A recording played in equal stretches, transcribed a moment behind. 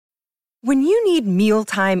When you need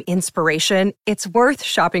mealtime inspiration, it's worth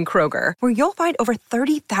shopping Kroger, where you'll find over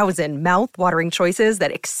 30,000 mouth-watering choices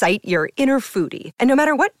that excite your inner foodie. And no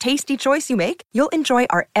matter what tasty choice you make, you'll enjoy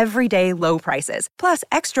our everyday low prices, plus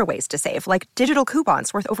extra ways to save, like digital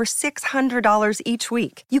coupons worth over $600 each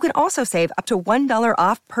week. You can also save up to $1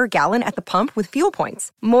 off per gallon at the pump with fuel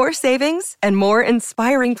points. More savings and more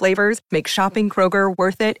inspiring flavors make shopping Kroger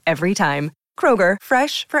worth it every time. Kroger,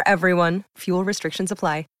 fresh for everyone. Fuel restrictions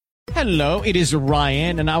apply. Hello, it is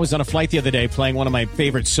Ryan, and I was on a flight the other day playing one of my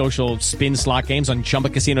favorite social spin slot games on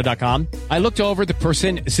ChumbaCasino.com. I looked over at the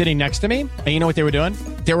person sitting next to me, and you know what they were doing?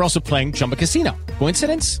 They were also playing Chumba Casino.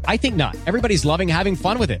 Coincidence? I think not. Everybody's loving having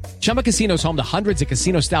fun with it. Chumba Casino is home to hundreds of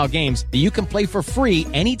casino-style games that you can play for free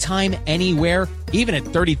anytime, anywhere, even at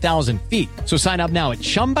 30,000 feet. So sign up now at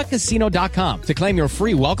ChumbaCasino.com to claim your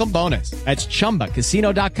free welcome bonus. That's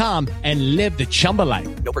ChumbaCasino.com and live the Chumba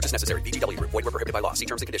life. No purchase necessary. VGW. Void where prohibited by law. See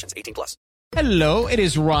terms and conditions. 18 plus. Hello, it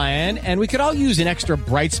is Ryan, and we could all use an extra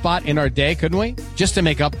bright spot in our day, couldn't we? Just to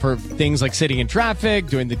make up for things like sitting in traffic,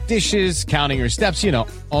 doing the dishes, counting your steps, you know,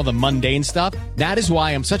 all the mundane stuff. That is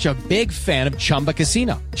why I'm such a big fan of Chumba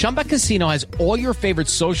Casino. Chumba Casino has all your favorite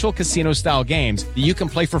social casino-style games that you can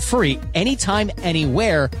play for free anytime,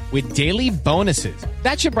 anywhere with daily bonuses.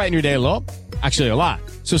 That should brighten your day a little. Actually, a lot.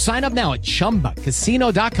 So sign up now at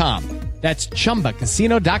ChumbaCasino.com. That's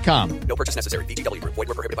ChumbaCasino.com. No purchase necessary. VGW. Void where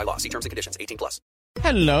prohibited by law. See terms and conditions. 18 plus.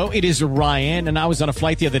 Hello, it is Ryan, and I was on a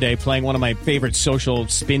flight the other day playing one of my favorite social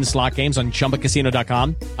spin slot games on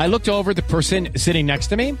ChumbaCasino.com. I looked over at the person sitting next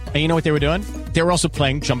to me, and you know what they were doing? They were also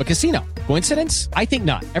playing Chumba Casino. Coincidence? I think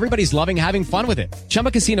not. Everybody's loving having fun with it.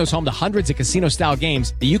 Chumba Casino is home to hundreds of casino-style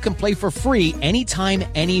games that you can play for free anytime,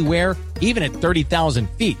 anywhere, even at 30,000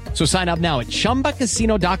 feet. So sign up now at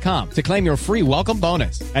ChumbaCasino.com to claim your free welcome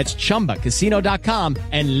bonus. That's ChumbaCasino.com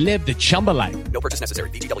and live the Chumba life. No purchase necessary.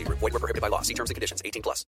 VGW. Void where prohibited by law. See terms and conditions. 18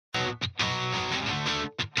 plus.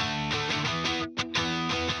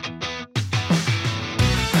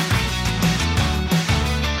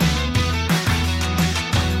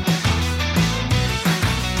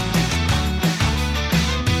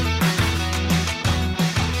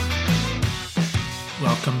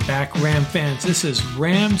 Welcome back, Ram fans. This is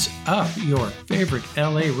Rams Up, your favorite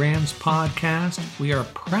LA Rams podcast. We are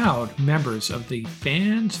proud members of the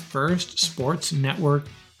Fans First Sports Network.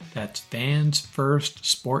 That's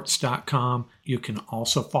fansfirstsports.com. You can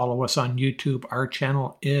also follow us on YouTube. Our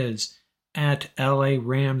channel is at LA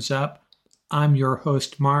Rams Up. I'm your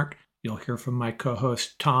host, Mark. You'll hear from my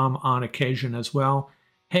co-host, Tom, on occasion as well.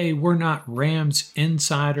 Hey, we're not Rams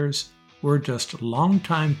insiders. We're just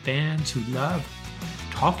longtime fans who love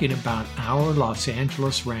talking about our Los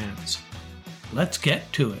Angeles Rams. Let's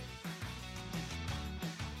get to it.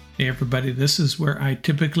 Hey everybody, this is where I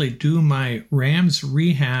typically do my Rams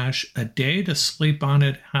rehash, a day to sleep on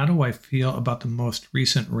it. How do I feel about the most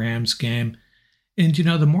recent Rams game? And you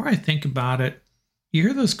know, the more I think about it, you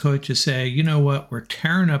hear those coaches say, you know what, we're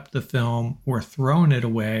tearing up the film, we're throwing it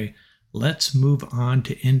away, let's move on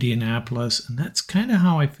to Indianapolis. And that's kind of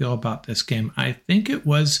how I feel about this game. I think it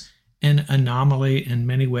was an anomaly in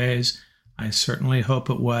many ways. I certainly hope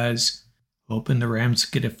it was. Hoping the Rams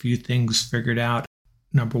get a few things figured out.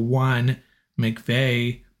 Number one,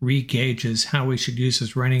 McVay re-gauges how we should use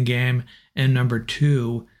his running game. And number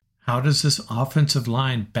two, how does this offensive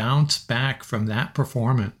line bounce back from that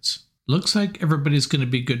performance? Looks like everybody's going to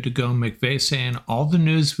be good to go. McVay saying all the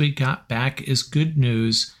news we got back is good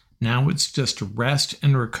news. Now it's just rest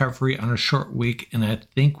and recovery on a short week, and I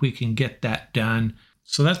think we can get that done.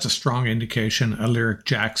 So that's a strong indication Alaric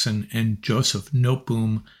Jackson and Joseph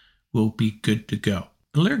Noteboom will be good to go.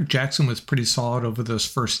 Alaric Jackson was pretty solid over those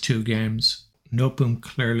first two games. Noteboom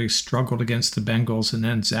clearly struggled against the Bengals, and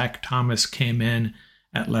then Zach Thomas came in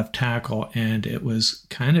at left tackle, and it was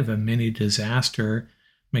kind of a mini disaster.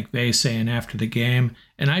 McVay saying after the game,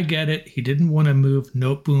 and I get it, he didn't want to move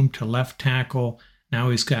Noteboom to left tackle. Now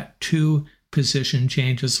he's got two position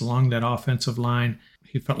changes along that offensive line.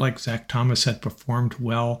 He felt like Zach Thomas had performed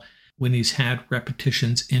well when he's had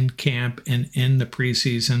repetitions in camp and in the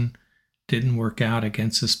preseason. Didn't work out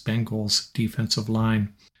against this Bengals defensive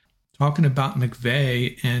line. Talking about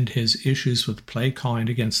McVay and his issues with play calling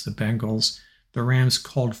against the Bengals, the Rams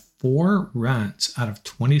called 4 runs out of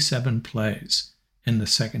 27 plays in the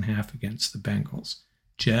second half against the Bengals.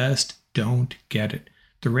 Just don't get it.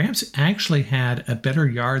 The Rams actually had a better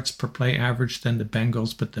yards per play average than the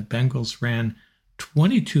Bengals, but the Bengals ran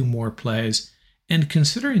 22 more plays. And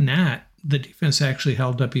considering that, the defense actually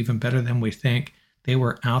held up even better than we think. They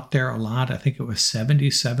were out there a lot. I think it was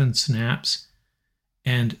 77 snaps.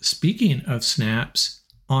 And speaking of snaps,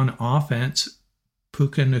 on offense,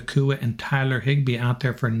 Puka Nacua and Tyler Higbee out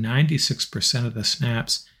there for 96% of the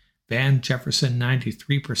snaps. Van Jefferson,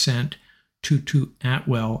 93%. Tutu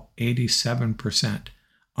Atwell, 87%.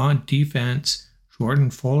 On defense, Jordan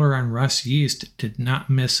Fuller and Russ Yeast did not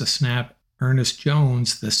miss a snap. Ernest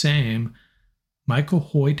Jones, the same. Michael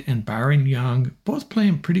Hoyt and Byron Young, both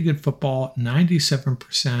playing pretty good football,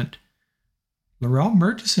 97%. Laurel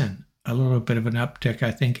Murchison, a little bit of an uptick, I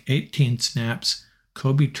think, 18 snaps.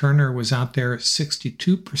 Kobe Turner was out there,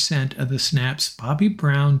 62% of the snaps. Bobby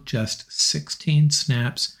Brown, just 16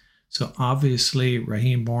 snaps. So obviously,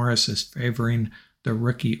 Raheem Morris is favoring the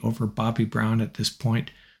rookie over Bobby Brown at this point.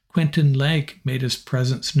 Quentin Lake made his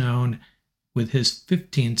presence known with his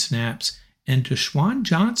 15 snaps. And Deshaun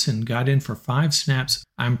Johnson got in for 5 snaps.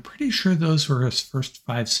 I'm pretty sure those were his first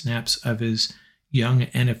 5 snaps of his young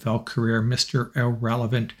NFL career. Mr.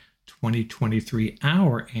 Irrelevant 2023.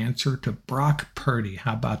 Our answer to Brock Purdy.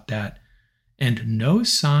 How about that? And no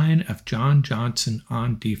sign of John Johnson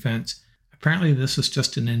on defense. Apparently this was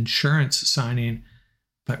just an insurance signing.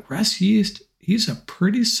 But Russ Yeast, he's a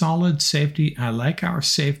pretty solid safety. I like our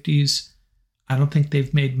safeties. I don't think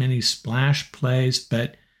they've made many splash plays,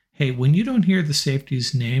 but hey, when you don't hear the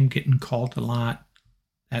safety's name getting called a lot,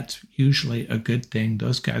 that's usually a good thing.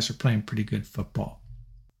 Those guys are playing pretty good football.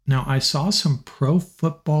 Now, I saw some Pro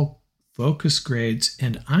Football Focus grades,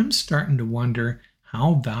 and I'm starting to wonder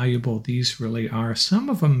how valuable these really are. Some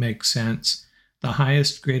of them make sense. The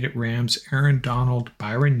highest graded Rams, Aaron Donald,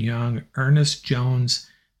 Byron Young, Ernest Jones,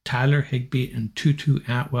 Tyler Higbee, and Tutu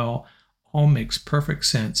Atwell, all makes perfect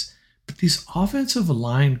sense. But these offensive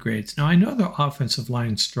line grades, now I know the offensive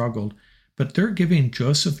line struggled, but they're giving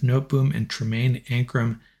Joseph Noteboom and Tremaine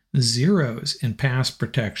Ankrum 0s in pass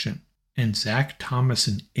protection, and Zach Thomas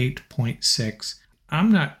an 8.6.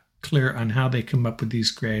 I'm not clear on how they come up with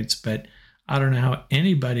these grades, but I don't know how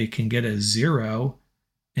anybody can get a 0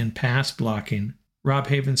 in pass blocking. Rob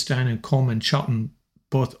Havenstein and Coleman Shelton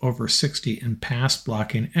both over 60 in pass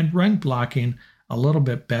blocking, and run blocking a little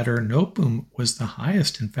bit better. Noteboom was the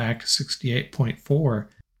highest, in fact, 68.4.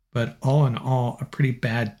 But all in all, a pretty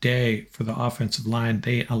bad day for the offensive line.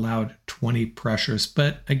 They allowed 20 pressures.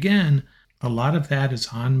 But again, a lot of that is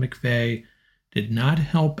on McVay. Did not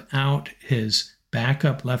help out his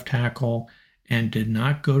backup left tackle and did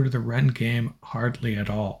not go to the run game hardly at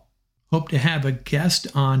all. Hope to have a guest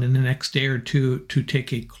on in the next day or two to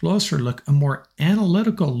take a closer look, a more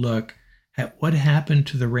analytical look at what happened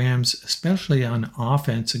to the Rams, especially on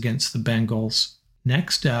offense against the Bengals.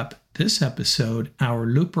 Next up, this episode, our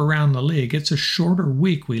loop around the league. It's a shorter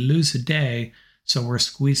week. We lose a day, so we're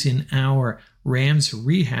squeezing our Rams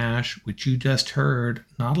rehash, which you just heard.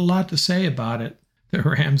 Not a lot to say about it. The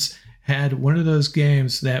Rams had one of those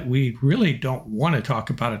games that we really don't want to talk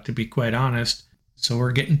about it, to be quite honest. So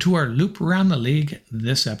we're getting to our loop around the league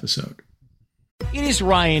this episode. It is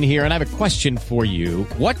Ryan here, and I have a question for you.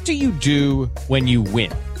 What do you do when you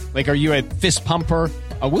win? Like, are you a fist pumper,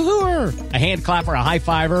 a woohooer, a hand clapper, a high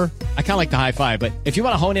fiver? I kind of like the high five, but if you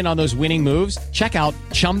want to hone in on those winning moves, check out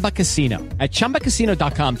Chumba Casino. At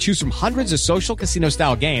ChumbaCasino.com, choose from hundreds of social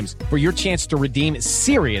casino-style games for your chance to redeem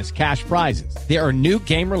serious cash prizes. There are new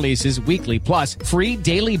game releases weekly, plus free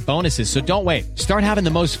daily bonuses, so don't wait. Start having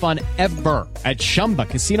the most fun ever at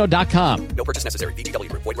ChumbaCasino.com. No purchase necessary. VGW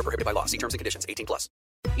Group. Void where prohibited by law. See terms and conditions. 18+.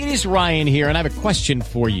 It is Ryan here, and I have a question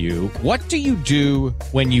for you. What do you do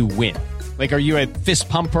when you win? Like, are you a fist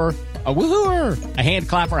pumper, a woohooer, a hand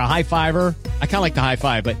clapper, a high fiver? I kind of like the high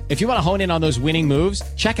five, but if you want to hone in on those winning moves,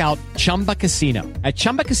 check out Chumba Casino. At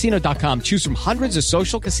ChumbaCasino.com, choose from hundreds of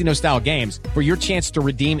social casino-style games for your chance to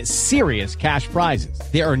redeem serious cash prizes.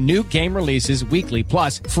 There are new game releases weekly,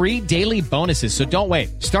 plus free daily bonuses, so don't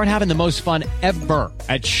wait. Start having the most fun ever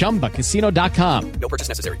at ChumbaCasino.com. No purchase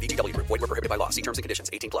necessary. VGW Group. Void where prohibited by law. See terms and conditions.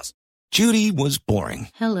 18+. Judy was boring.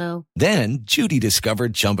 Hello. Then Judy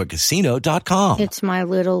discovered ChumbaCasino.com. It's my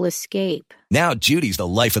little escape. Now Judy's the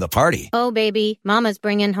life of the party. Oh, baby, mama's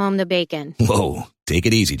bringing home the bacon. Whoa, take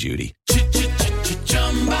it easy, Judy.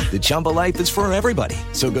 The Chumba life is for everybody.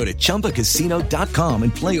 So go to ChumbaCasino.com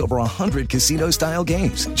and play over 100 casino-style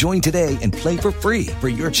games. Join today and play for free for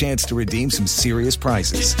your chance to redeem some serious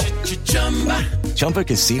prizes.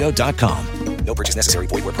 ChumbaCasino.com. No purchase necessary.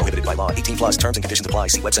 Void where prohibited by law. 18+. Terms and conditions apply.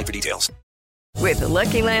 See website for details. With the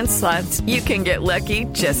Lucky Land Slots, you can get lucky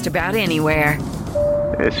just about anywhere.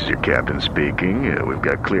 This is your captain speaking. We've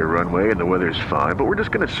got clear runway and the weather's fine, but we're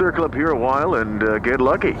just going to circle up here a while and get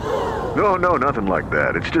lucky. No, nothing like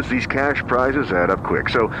that. It's just these cash prizes add up quick.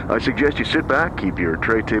 So I suggest you sit back, keep your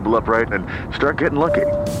tray table upright, and start getting lucky.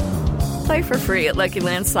 Play for free at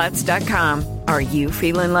LuckyLandSlots.com. Are you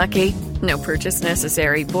feeling lucky? No purchase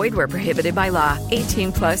necessary. Void where prohibited by law.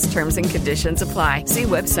 18 plus terms and conditions apply. See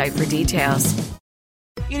website for details.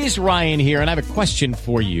 It is Ryan here, and I have a question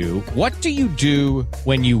for you. What do you do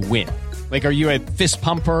when you win? Like, are you a fist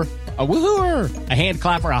pumper, a woohooer, a hand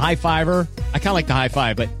clapper, a high fiver? I kind of like the high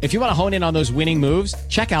five, but if you want to hone in on those winning moves,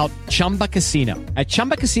 check out Chumba Casino. At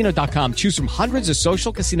ChumbaCasino.com, choose from hundreds of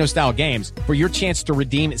social casino-style games for your chance to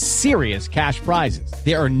redeem serious cash prizes.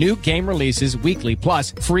 There are new game releases weekly,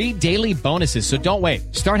 plus free daily bonuses, so don't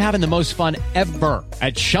wait. Start having the most fun ever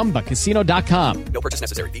at ChumbaCasino.com. No purchase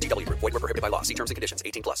necessary. VGW. Void where prohibited by law. See terms and conditions.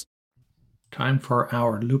 18 plus. Time for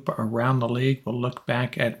our loop around the league. We'll look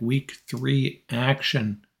back at Week 3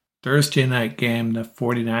 action. Thursday night game, the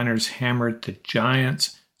 49ers hammered the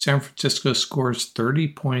Giants. San Francisco scores 30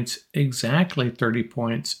 points, exactly 30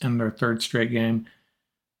 points in their third straight game.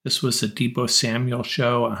 This was a Deebo Samuel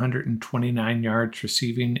show, 129 yards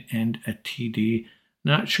receiving and a TD.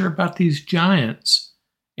 Not sure about these Giants.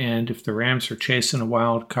 And if the Rams are chasing a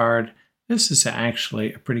wild card, this is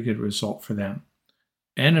actually a pretty good result for them.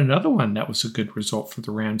 And another one that was a good result for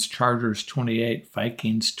the Rams, Chargers 28,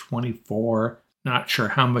 Vikings 24. Not sure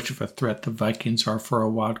how much of a threat the Vikings are for a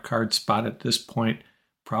wild card spot at this point.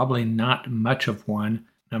 Probably not much of one.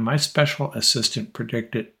 Now, my special assistant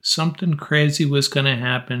predicted something crazy was going to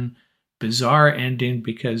happen. Bizarre ending,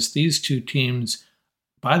 because these two teams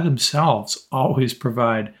by themselves always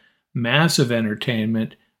provide massive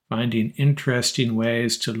entertainment, finding interesting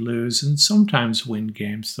ways to lose and sometimes win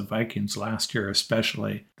games. The Vikings last year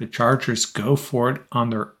especially. The Chargers go for it on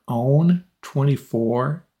their own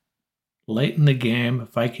 24. Late in the game,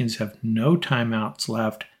 Vikings have no timeouts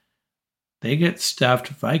left. They get stuffed.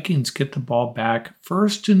 Vikings get the ball back.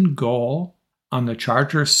 First and goal on the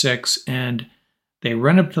Chargers 6, and they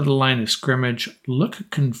run up to the line of scrimmage, look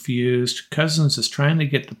confused. Cousins is trying to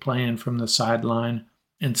get the play in from the sideline.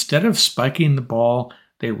 Instead of spiking the ball,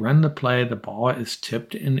 they run the play. The ball is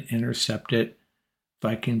tipped and intercepted.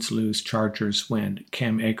 Vikings lose. Chargers win.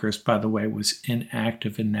 Cam Akers, by the way, was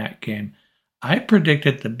inactive in that game. I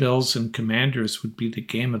predicted the Bills and Commanders would be the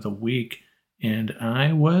game of the week, and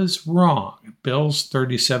I was wrong. Bills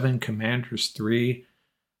 37, Commanders 3.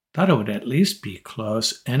 Thought it would at least be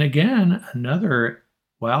close. And again, another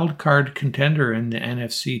wild card contender in the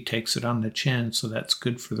NFC takes it on the chin, so that's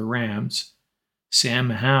good for the Rams.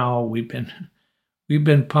 Sam Howell, we've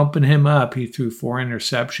been pumping him up. He threw 4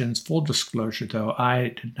 interceptions. Full disclosure, though, I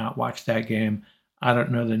did not watch that game. I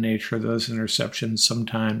don't know the nature of those interceptions.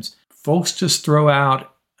 Sometimes folks just throw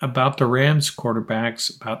out about the Rams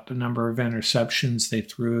quarterbacks, about the number of interceptions they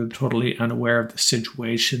threw, totally unaware of the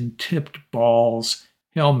situation, tipped balls,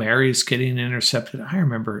 Hail Marys getting intercepted. I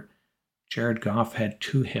remember Jared Goff had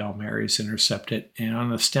 2 Hail Marys intercepted, and on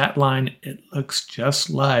the stat line, it looks just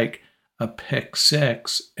like a pick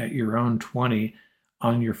 6 at your own 20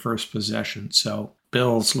 on your first possession. So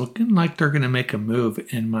Bills looking like they're going to make a move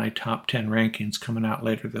in my top 10 rankings coming out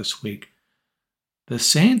later this week. The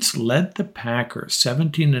Saints led the Packers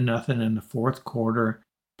 17-0 in the fourth quarter.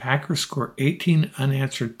 Packers score 18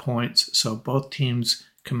 unanswered points, so both teams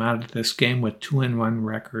come out of this game with 2-1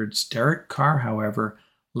 records. Derek Carr, however,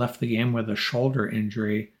 left the game with a shoulder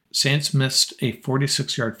injury. Saints missed a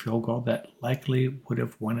 46-yard field goal that likely would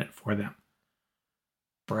have won it for them.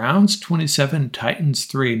 Browns 27, Titans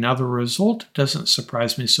 3. Now the result doesn't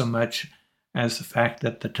surprise me so much as the fact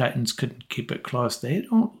that the Titans couldn't keep it close. They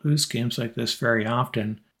don't lose games like this very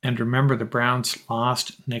often. And remember, the Browns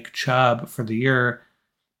lost Nick Chubb for the year,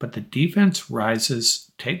 but the defense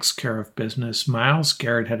rises, takes care of business. Myles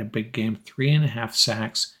Garrett had a big game, 3.5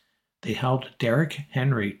 sacks. They held Derrick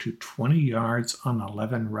Henry to 20 yards on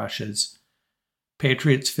 11 rushes.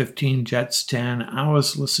 Patriots 15, Jets 10. I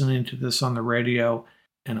was listening to this on the radio,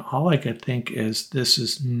 and all I could think is this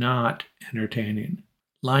is not entertaining.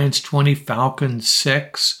 Lions 20, Falcons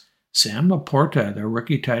 6. Sam Laporta, the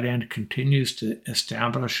rookie tight end, continues to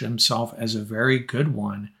establish himself as a very good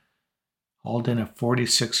one. Hauled in a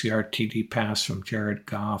 46-yard TD pass from Jared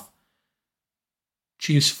Goff.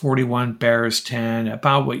 Chiefs 41, Bears 10.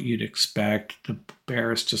 About what you'd expect. The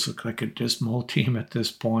Bears just look like a dismal team at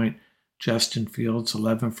this point. Justin Fields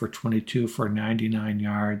 11 for 22 for 99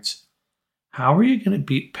 yards. How are you going to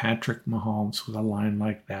beat Patrick Mahomes with a line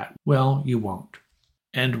like that? Well, you won't.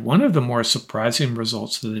 And one of the more surprising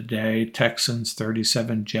results of the day, Texans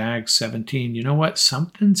 37, Jags 17. You know what?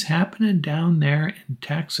 Something's happening down there in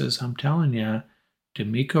Texas, I'm telling you.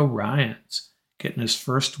 DeMeco Ryans getting his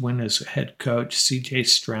first win as a head coach. CJ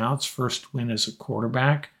Stroud's first win as a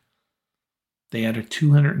quarterback. They had a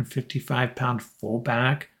 255-pound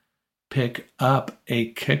fullback pick up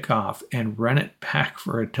a kickoff and run it back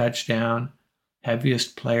for a touchdown.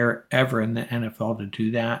 heaviest player ever in the NFL to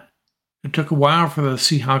do that. It took a while for the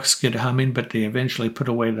Seahawks to get humming, but they eventually put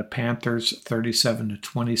away the Panthers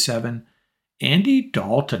 37-27. Andy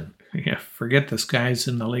Dalton, forget this guy's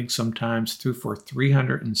in the league sometimes, threw for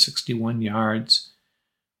 361 yards.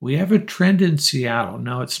 We have a trend in Seattle.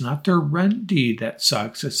 No, it's not their run D that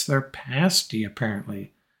sucks. It's their pass D,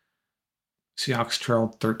 apparently. Seahawks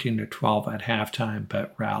trailed 13-12 at halftime,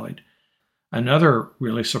 but rallied. Another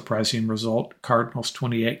really surprising result, Cardinals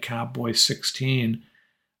 28, Cowboys 16.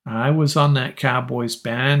 I was on that Cowboys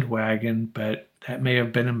bandwagon, but that may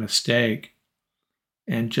have been a mistake.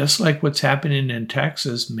 And just like what's happening in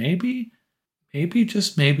Texas, maybe,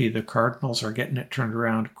 just maybe, the Cardinals are getting it turned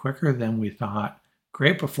around quicker than we thought.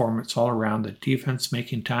 Great performance all around. The defense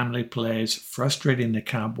making timely plays, frustrating the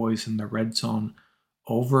Cowboys in the red zone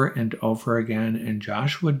over and over again. And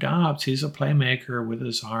Joshua Dobbs, he's a playmaker with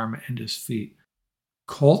his arm and his feet.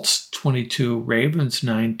 Colts 22, Ravens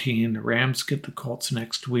 19. The Rams get the Colts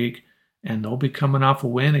next week, and they'll be coming off a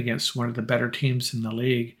win against one of the better teams in the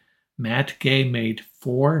league. Matt Gay made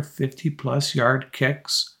 4 50-plus yard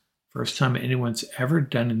kicks. First time anyone's ever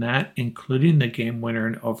done that, including the game winner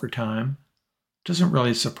in overtime. Doesn't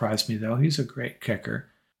really surprise me, though. He's a great kicker.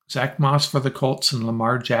 Zach Moss for the Colts and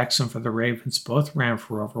Lamar Jackson for the Ravens both ran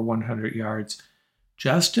for over 100 yards.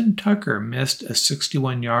 Justin Tucker missed a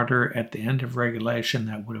 61-yarder at the end of regulation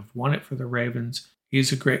that would have won it for the Ravens.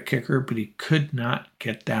 He's a great kicker, but he could not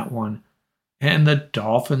get that one. And the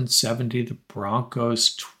Dolphins 70, the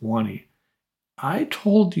Broncos 20. I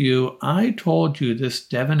told you this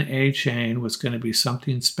Devin A-Chain was going to be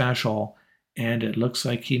something special, and it looks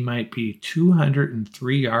like he might be.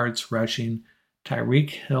 203 yards rushing. Tyreek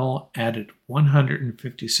Hill added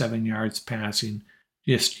 157 yards passing.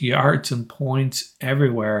 Just yards and points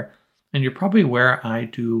everywhere. And you're probably aware I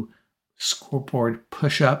do scoreboard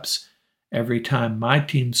push-ups. Every time my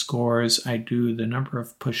team scores, I do the number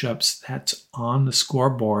of push-ups that's on the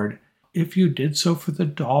scoreboard. If you did so for the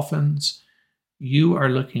Dolphins, you are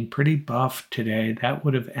looking pretty buff today. That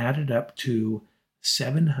would have added up to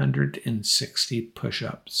 760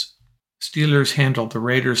 push-ups. Steelers handled the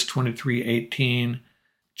Raiders 23-18.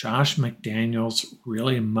 Josh McDaniels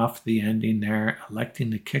really muffed the ending there,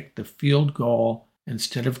 electing to kick the field goal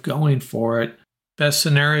instead of going for it. Best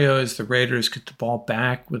scenario is the Raiders get the ball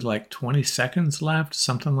back with like 20 seconds left,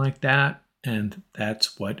 something like that, and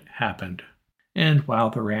that's what happened. And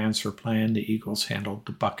while the Rams were playing, the Eagles handled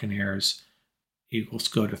the Buccaneers. Eagles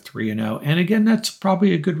go to 3-0. And again, that's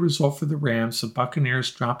probably a good result for the Rams. The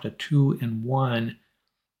Buccaneers dropped a 2-1.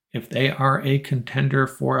 If they are a contender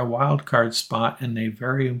for a wild card spot, and they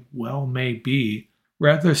very well may be,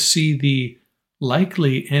 rather see the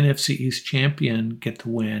likely NFC East champion get the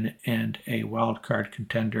win and a wild card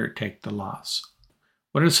contender take the loss.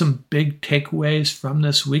 What are some big takeaways from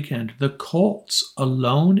this weekend? The Colts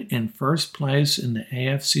alone in first place in the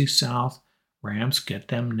AFC South. Rams get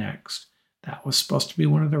them next. That was supposed to be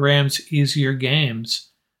one of the Rams' easier games.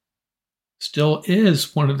 Still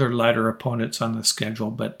is one of their lighter opponents on the schedule,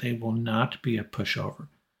 but they will not be a pushover.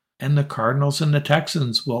 And the Cardinals and the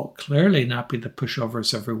Texans will clearly not be the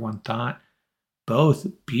pushovers everyone thought, both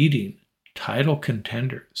beating title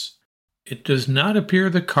contenders. It does not appear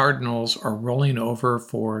the Cardinals are rolling over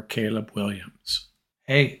for Caleb Williams.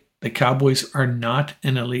 Hey, the Cowboys are not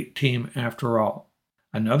an elite team after all.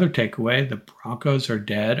 Another takeaway, the Broncos are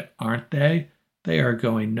dead, aren't they? They are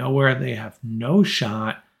going nowhere. They have no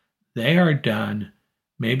shot. They are done.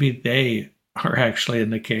 Maybe they are actually in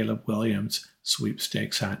the Caleb Williams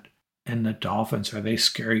sweepstakes hunt. And the Dolphins, are they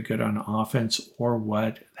scary good on offense or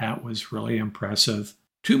what? That was really impressive.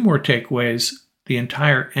 2 more takeaways. The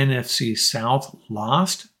entire NFC South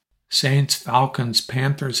lost. Saints, Falcons,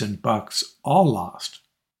 Panthers, and Bucks all lost.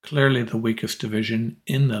 Clearly the weakest division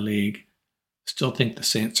in the league. Still think the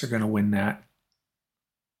Saints are going to win that.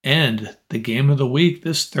 And the game of the week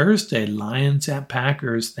this Thursday, Lions at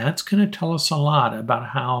Packers, that's going to tell us a lot about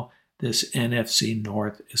how this NFC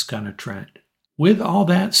North is going to trend. With all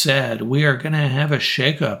that said, we are going to have a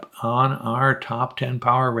shakeup on our top 10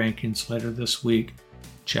 power rankings later this week.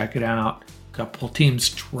 Check it out. A couple teams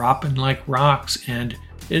dropping like rocks, and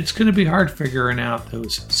it's going to be hard figuring out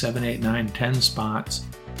those 7, 8, 9, 10 spots.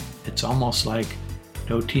 It's almost like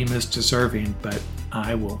no team is deserving, but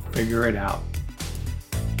I will figure it out.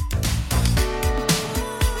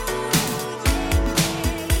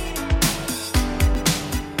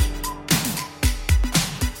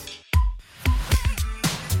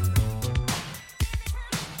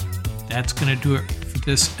 That's going to do it for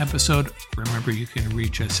this episode, remember you can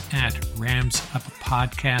reach us at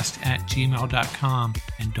ramsuppodcast@gmail.com.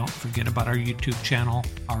 And don't forget about our YouTube channel.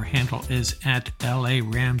 Our handle is at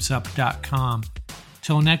laramsup.com.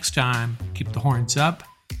 Till next time, keep the horns up,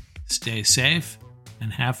 stay safe,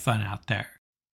 and have fun out there.